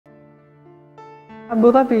Abu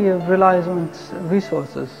Dhabi relies on its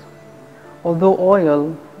resources. Although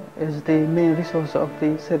oil is the main resource of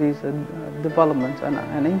the city's development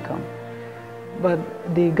and income, but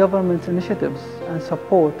the government's initiatives and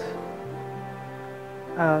support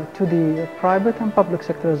to the private and public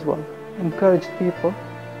sector as well encouraged people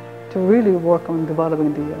to really work on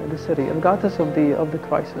developing the city, regardless of the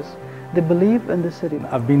crisis. They believe in the city.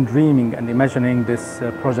 I've been dreaming and imagining this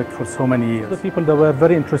project for so many years. The people that were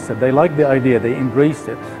very interested, they liked the idea, they embraced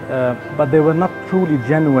it, but they were not truly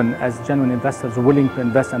genuine investors willing to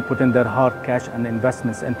invest and put in their hard cash and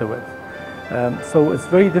investments into it. So it's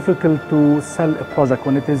very difficult to sell a project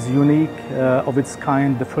when it is unique, of its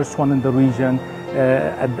kind, the first one in the region,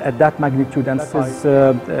 at that magnitude. And this is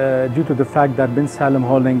due to the fact that Bin Salim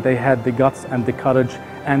Holding, they had the guts and the courage,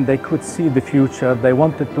 and they could see the future. They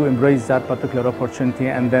wanted to embrace that particular opportunity,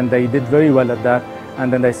 and then they did very well at that,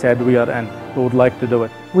 and then they said, we are in, we would like to do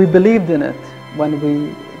it. We believed in it when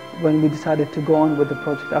we decided to go on with the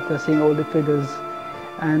project after seeing all the figures,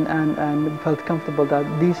 and felt comfortable that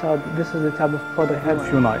this is the type of product. I had a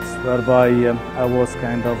few nights whereby I was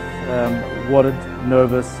kind of worried,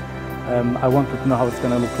 nervous. I wanted to know how it's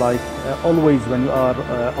going to look like. Always when you are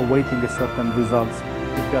awaiting a certain results,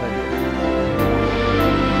 you've got to do it.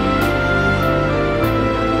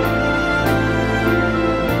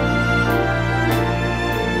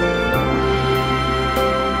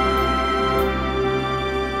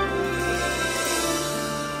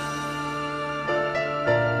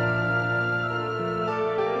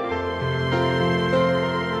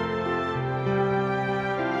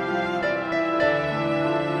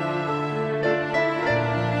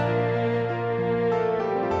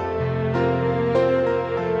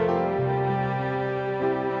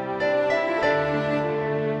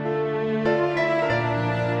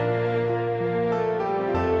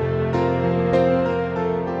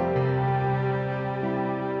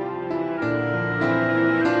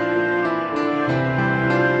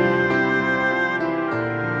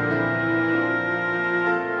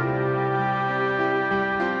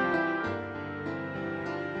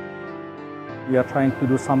 We are trying to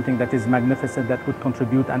do something that is magnificent, that would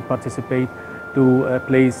contribute and participate to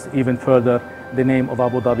place even further the name of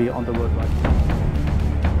Abu Dhabi on the worldwide.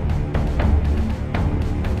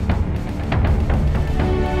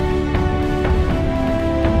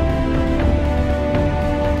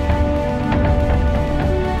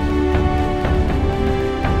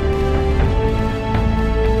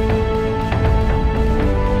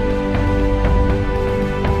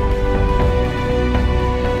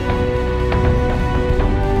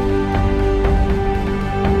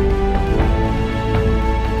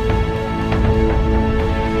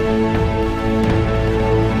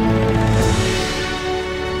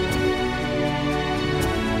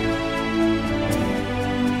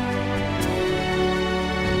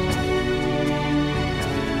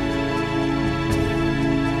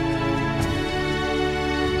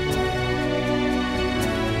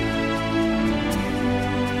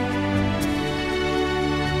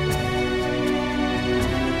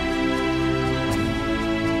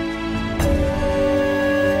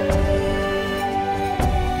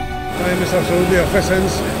 Time is absolutely of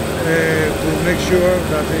essence to make sure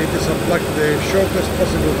that it is applied the shortest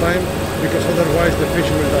possible time, because otherwise the fish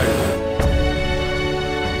will die.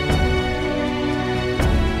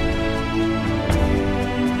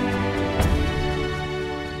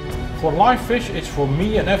 For live fish, it's for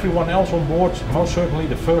me and everyone else on board most certainly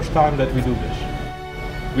the first time that we do this.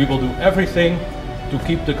 We will do everything to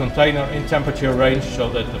keep the container in temperature range so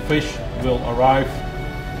that the fish will arrive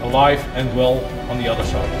alive and well on the other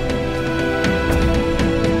side.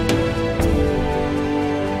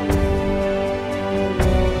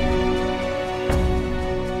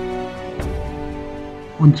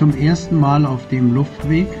 Und zum ersten Mal auf dem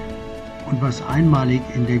Luftweg, und was einmalig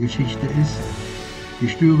in der Geschichte ist, die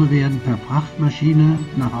Störe werden per Frachtmaschine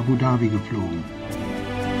nach Abu Dhabi geflogen.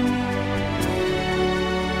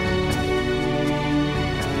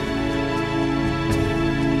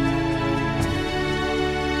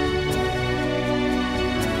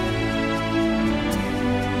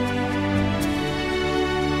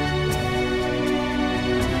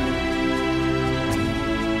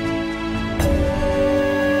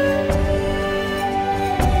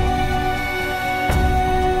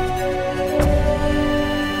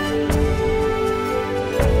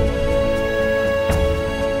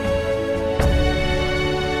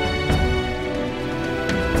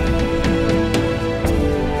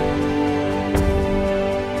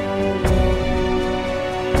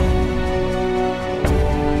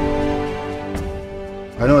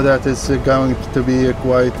 I know that it's going to be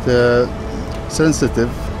quite sensitive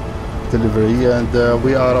delivery, and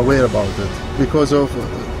we are aware about it. Because of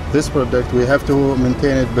this product, we have to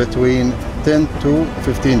maintain it between 10 to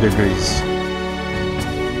 15 degrees.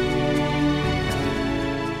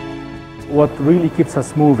 What really keeps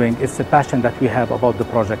us moving is the passion that we have about the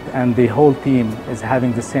project, and the whole team is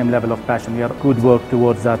having the same level of passion. We are good work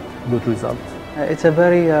towards that good result. It's a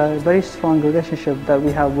very strong relationship that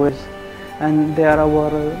we have with, and they are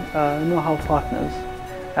our know-how partners,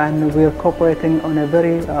 and we are cooperating on a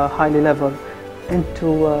very highly level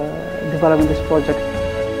into developing this project.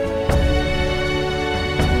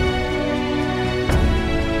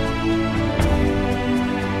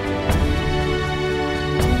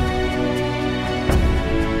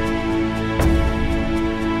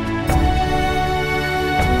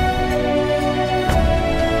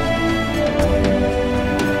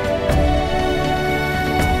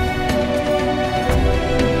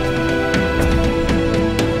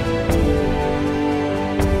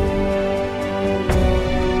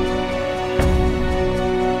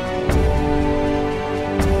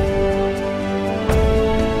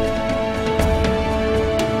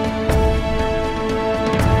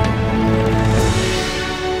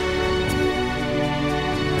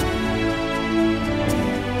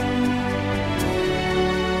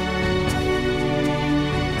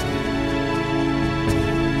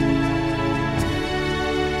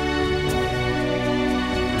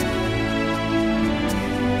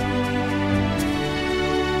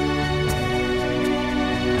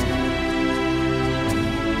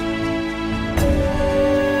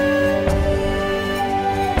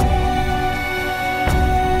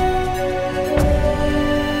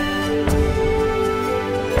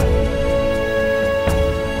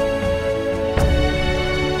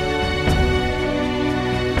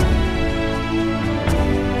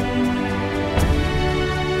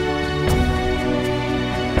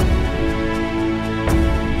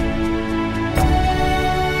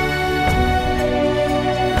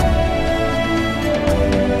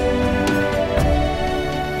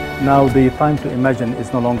 Now the time to imagine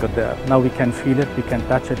is no longer there. Now we can feel it, we can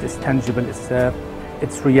touch it, it's tangible, it's there,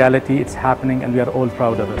 it's reality, it's happening, and we are all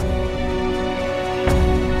proud of it.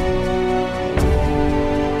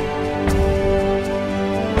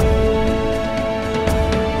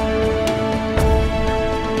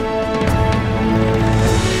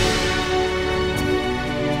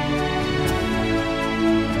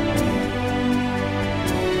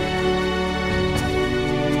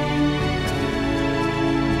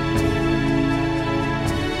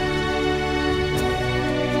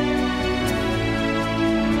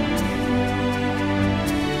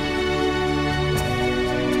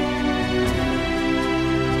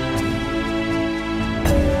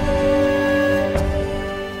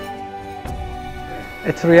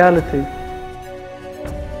 It's reality.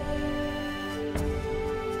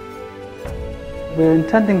 We're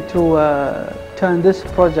intending to turn this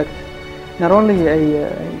project not only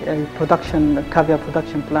a caviar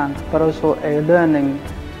production plant, but also a learning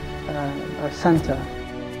center.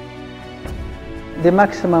 The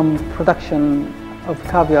maximum production of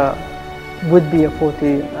caviar would be a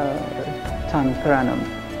 40 ton per annum,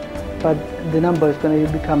 but the number is going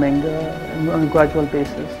to be becoming on a gradual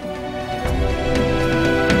basis.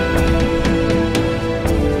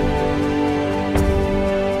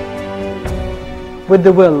 With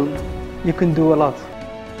the will, you can do a lot.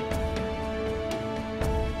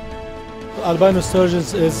 Albino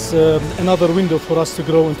sturgeons is another window for us to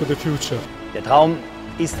grow into the future. Der Traum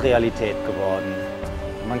ist Realität geworden.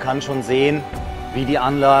 Man kann schon sehen, wie die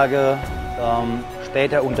Anlage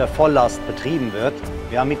später unter Volllast betrieben wird.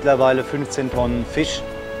 Wir haben mittlerweile 15 Tonnen Fisch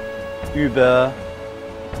über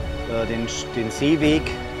den Seeweg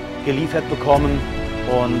geliefert bekommen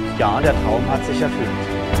und ja, der Traum hat sich erfüllt.